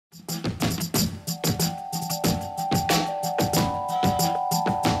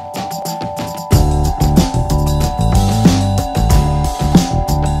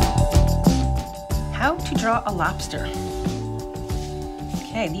lobster.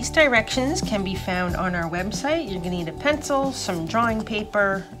 Okay, these directions can be found on our website. You're gonna need a pencil, some drawing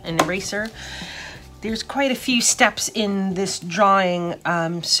paper, an eraser. There's quite a few steps in this drawing,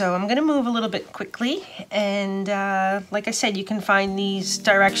 so I'm gonna move a little bit quickly. And like I said, you can find these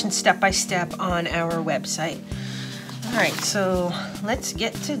directions step by step on our website. All right, so let's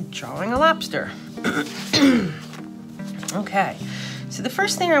get to drawing a lobster. Okay, so the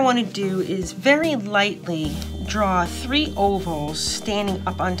first thing I want to do is very lightly draw 3 ovals standing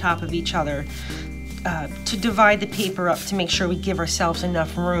up on top of each other to divide the paper up to make sure we give ourselves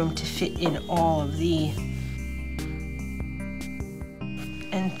enough room to fit in all of the,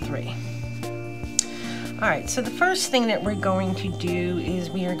 and 3. All right, so the first thing that we're going to do is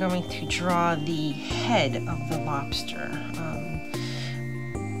we are going to draw the head of the lobster.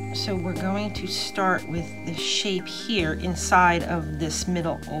 So we're going to start with the shape here inside of this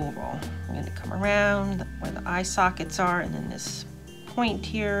middle oval. I'm going to come around where the eye sockets are and then this point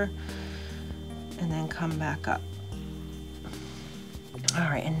here and then come back up. All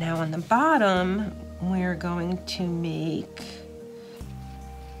right, and now on the bottom, we're going to make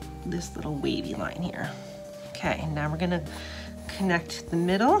this little wavy line here. Okay, and now we're going to connect the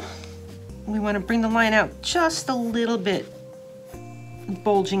middle. We want to bring the line out just a little bit,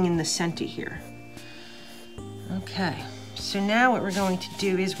 bulging in the center here. Okay, so now what we're going to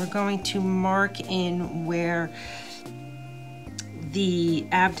do is we're going to mark in where the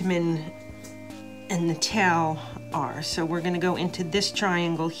abdomen and the tail are. So we're going to go into this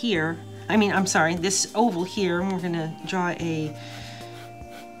triangle here. This oval here, and we're going to draw a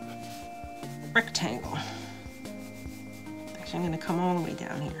rectangle. Actually, I'm going to come all the way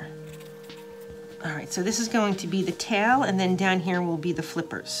down here. All right, so this is going to be the tail, and then down here will be the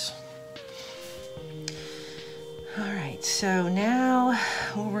flippers. All right, so now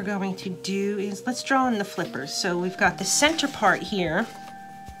what we're going to do is let's draw in the flippers. So we've got the center part here,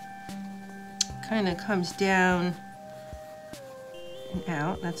 kind of comes down and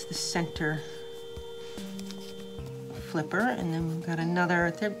out. That's the center flipper, and then we've got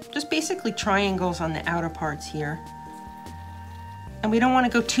another, they're just basically triangles on the outer parts here. And we don't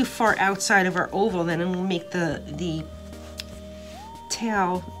want to go too far outside of our oval, then, and we'll make the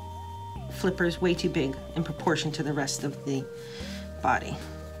tail flippers way too big in proportion to the rest of the body.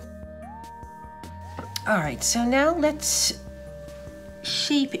 All right, so now let's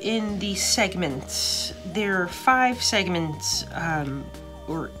shape in the segments. There are 5 segments,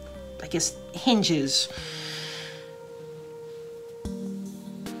 or I guess hinges.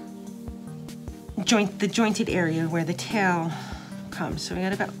 The jointed area where the tail comes. So we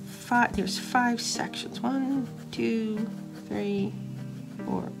got about 5, there's 5 sections. 1, 2, 3,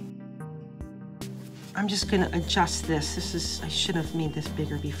 4. I'm just gonna adjust this. I should have made this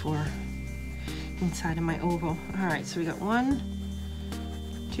bigger before inside of my oval. All right, so we got 1,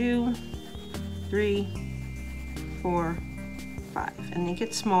 2, 3, 4, 5. And they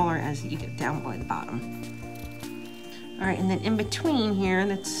get smaller as you get down by the bottom. All right, and then in between here,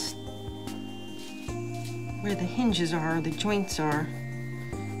 that's where the hinges are, the joints are.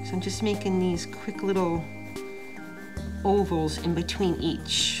 So I'm just making these quick little ovals in between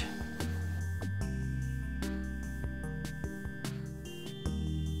each.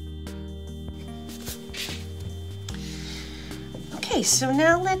 Okay, so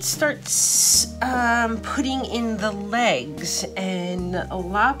now let's start putting in the legs. And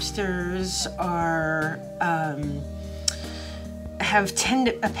lobsters are have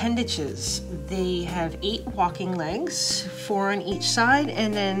 10 appendages. They have 8 walking legs, 4 on each side,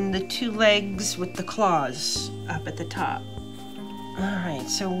 and then the 2 legs with the claws up at the top. All right,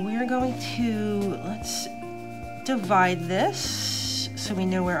 so we're going to, let's divide this so we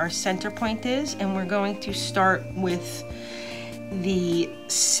know where our center point is, and we're going to start with the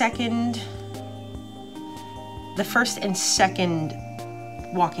first and second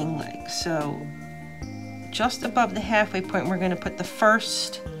walking leg. So just above the halfway point, we're going to put the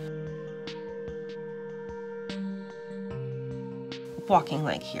first walking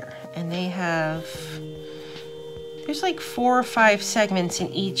leg here. And they have, there's like 4 or 5 segments in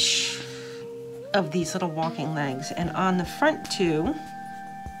each of these little walking legs. And on the front 2,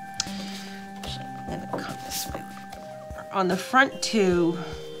 I'm going to come this way. On the front 2,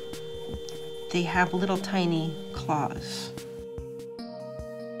 they have little tiny claws.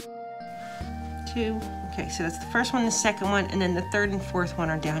 2. Okay, so that's the first one, the second one, and then the third and fourth one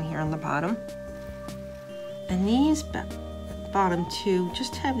are down here on the bottom. And these bottom 2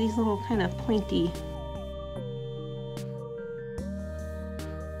 just have these little kind of pointy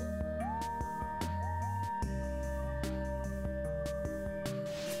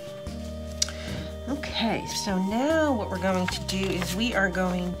Okay, So now what we're going to do is we are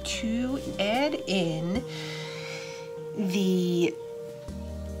going to add in the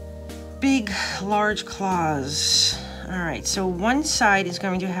big, large claws. All right, so one side is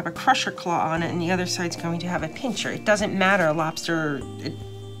going to have a crusher claw on it and the other side's going to have a pincher. It doesn't matter, a lobster,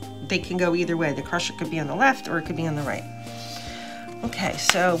 they can go either way. The crusher could be on the left or it could be on the right. Okay,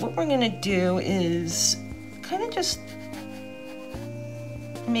 so what we're gonna do is kind of just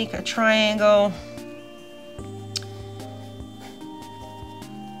make a triangle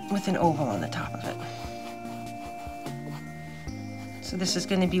with an oval on the top of it. So this is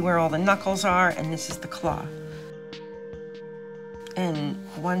going to be where all the knuckles are, and this is the claw. And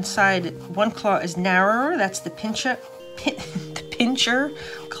one side, one claw is narrower, that's the pincher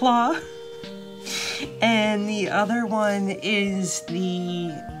claw. And the other one is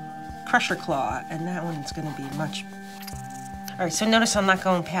the crusher claw, and that one's going to be much. All right, so notice I'm not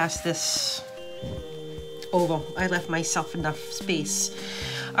going past this oval. I left myself enough space.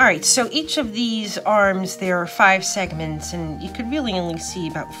 All right, so each of these arms, there are 5 segments, and you could really only see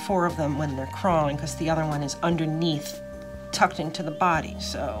about 4 of them when they're crawling because the other one is underneath, tucked into the body.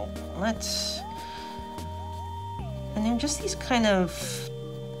 So let's, and they're just these kind of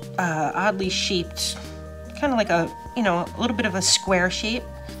oddly shaped, kind of like a, you know, a little bit of a square shape.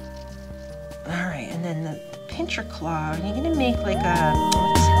 All right, and then the pincher claw, you're gonna make like a,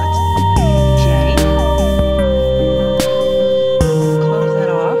 let's J. Close that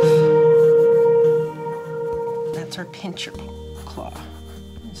off. That's our pincher claw.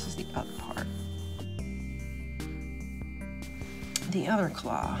 This is the other part. The other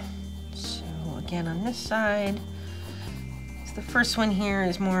claw. So again, on this side, the first one here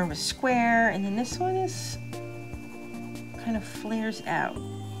is more of a square, and then this one is kind of flares out.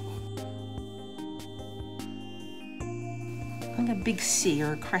 Like a big C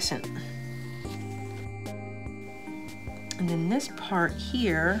or a crescent. And then this part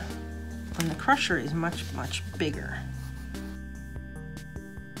here on the crusher is much, much bigger.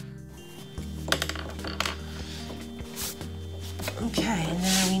 Okay, and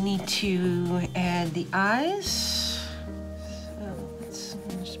now we need to add the eyes.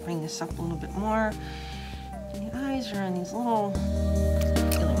 Bring this up a little bit more. And the eyes are on these little, I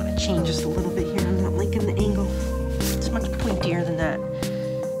really want to change just a little bit here. I'm not liking the angle. It's much pointier than that.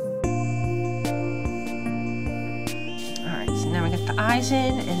 All right, so now we got the eyes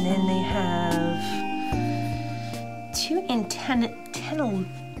in, and then they have 2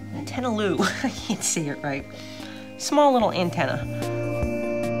 antennaloo. I can't say it right. Small little antenna.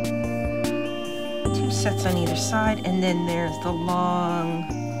 2 sets on either side, and then there's the long,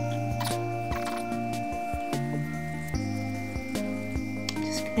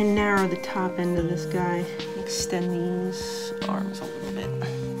 and narrow the top end of this guy. Extend these arms a little bit.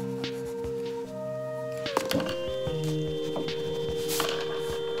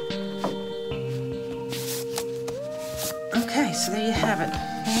 Okay, so there you have it.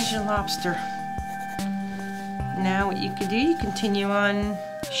 Here's your lobster. Now what you can do, you continue on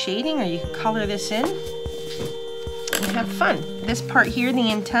shading, or you can color this in and have fun. This part here,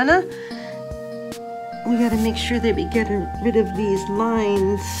 the antenna, we got to make sure that we get rid of these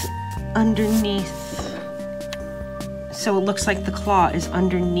lines underneath, so it looks like the claw is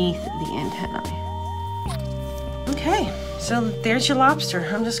underneath the antenna. Okay, so there's your lobster.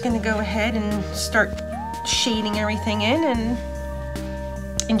 I'm just going to go ahead and start shading everything in and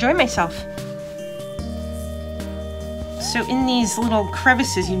enjoy myself. So in these little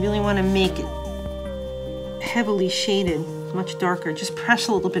crevices, you really want to make it heavily shaded, much darker. Just press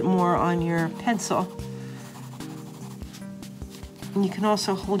a little bit more on your pencil. And you can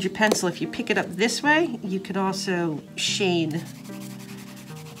also hold your pencil. If you pick it up this way, you could also shade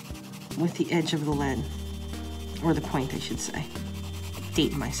with the edge of the lead, or the point, I should say.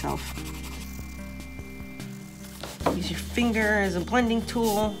 Dating myself. Use your finger as a blending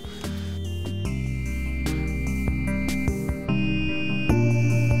tool.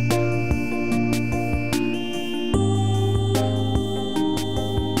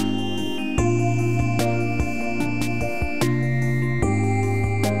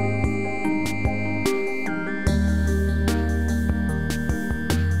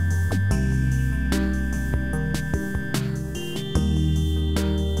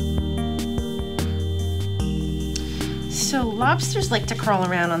 So lobsters like to crawl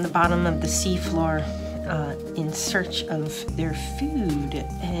around on the bottom of the seafloor in search of their food,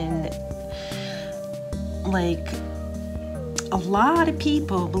 and like a lot of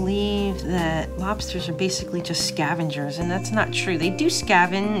people believe that lobsters are basically just scavengers, and that's not true. They do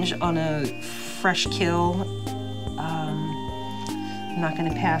scavenge on a fresh kill. I'm not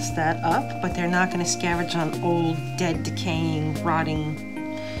gonna pass that up, but they're not gonna scavenge on old, dead, decaying,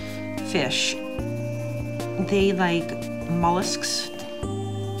 rotting fish. They like mollusks,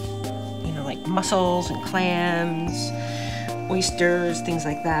 you know, like mussels and clams, oysters, things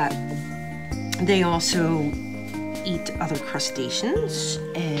like that. They also eat other crustaceans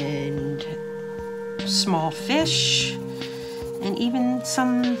and small fish, and even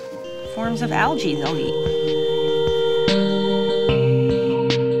some forms of algae they'll eat.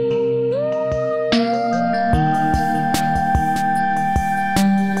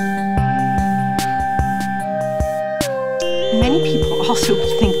 Many people also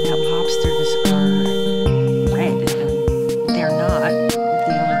think that lobsters are red, and they're not. The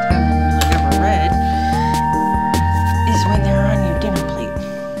only time they're really ever red is when they're on your dinner plate.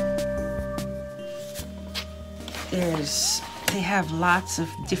 They have lots of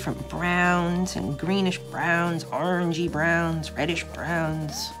different browns and greenish browns, orangey browns, reddish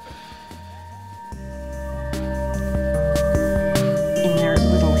browns. In their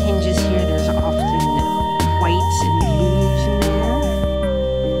little hinges here, there's often whites and blues in there.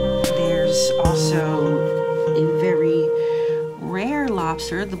 There's also a very rare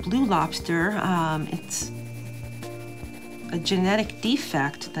lobster, the blue lobster. It's a genetic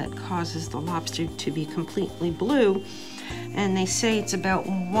defect that causes the lobster to be completely blue. And they say it's about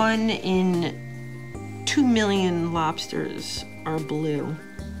 1 in 2 million lobsters are blue.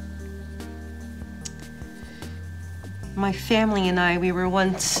 My family and I, we were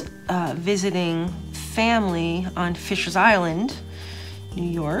once visiting family on Fisher's Island, New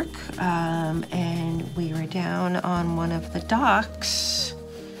York, and we were down on one of the docks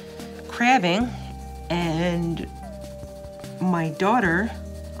crabbing, and my daughter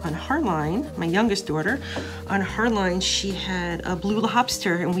on her line, my youngest daughter, on her line, she had a blue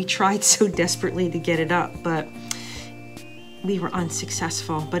lobster, and we tried so desperately to get it up, but we were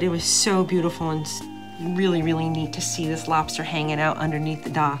unsuccessful. But it was so beautiful and really, really neat to see this lobster hanging out underneath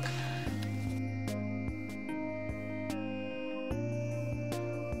the dock.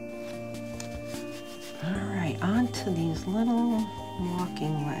 All right, on to these little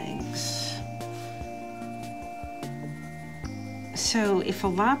walking legs. So if a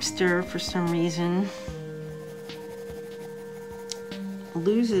lobster, for some reason,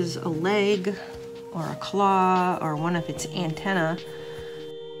 loses a leg or a claw or one of its antennae,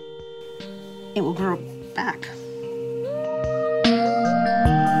 it will grow back.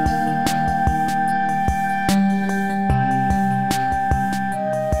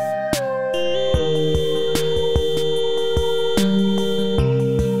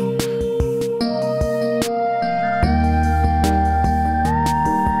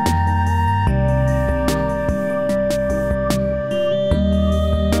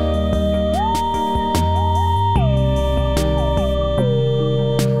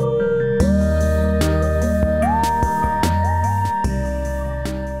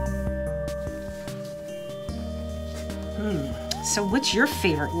 So what's your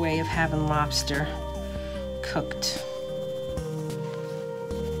favorite way of having lobster cooked?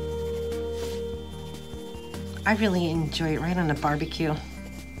 I really enjoy it right on a barbecue.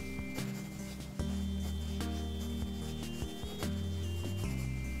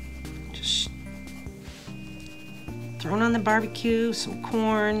 Just thrown on the barbecue, some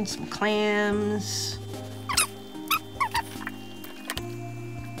corn, some clams.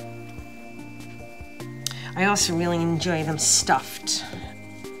 I also really enjoy them stuffed.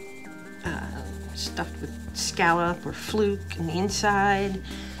 Stuffed with scallop or fluke in the inside.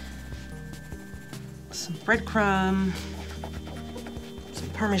 Some breadcrumb, some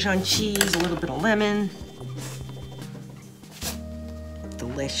Parmesan cheese, a little bit of lemon.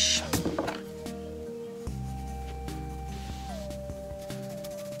 Delish.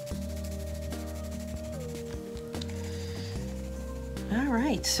 All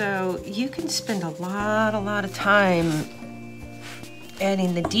right, so you can spend a lot of time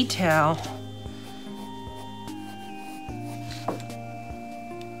adding the detail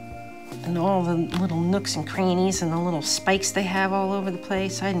and all the little nooks and crannies and the little spikes they have all over the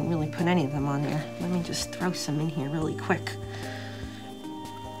place. I didn't really put any of them on there. Let me just throw some in here really quick.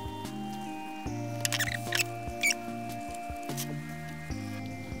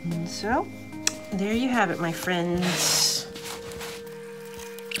 And so, there you have it, my friends.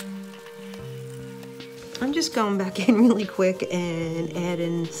 I'm just going back in really quick and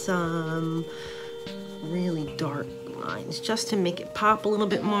adding some really dark lines just to make it pop a little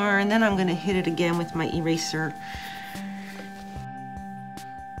bit more, and then I'm going to hit it again with my eraser.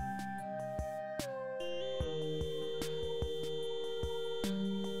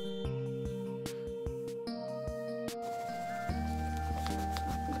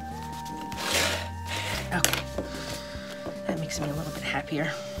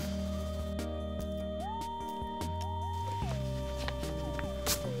 happier.